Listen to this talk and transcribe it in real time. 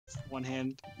one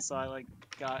hand, so I like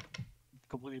got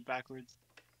completely backwards.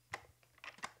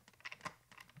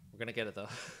 We're gonna get it though.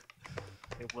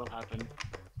 It will happen.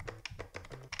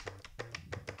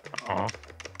 Oh.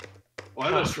 Why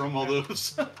did I strum all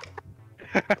those?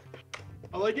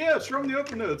 I'm like, yeah, strum the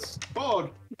upper notes.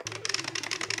 Fog.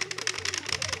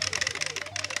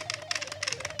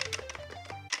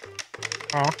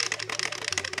 Oh.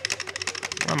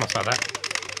 I almost saw that.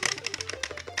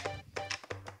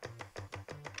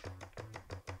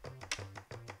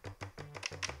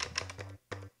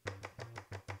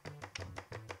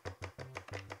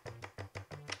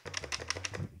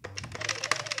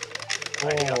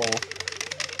 Oh.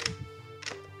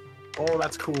 Oh,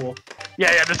 that's cool.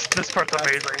 Yeah, this part's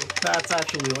amazing. That's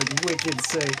actually like wicked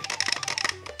sick.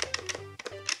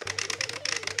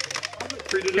 I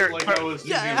treated it like I was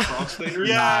using a crossfader.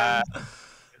 Yeah. That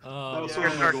Oh, was Yeah.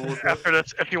 sort of my goal with it. After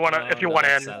this, if you want in.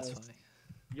 satisfying.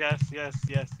 Yes.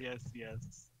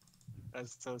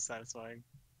 That's so satisfying.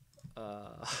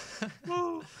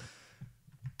 Woo.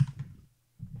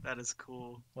 That is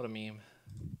cool. What a meme.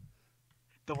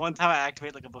 The one time I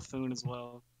activate like a buffoon as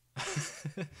well.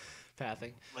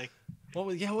 Pathing. Like, What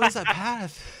was that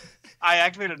path? I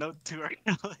activated a note too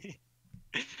early,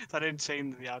 so I didn't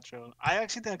change the outro. I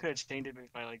actually think I could have changed it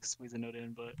if I like squeezed a note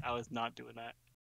in, but I was not doing that.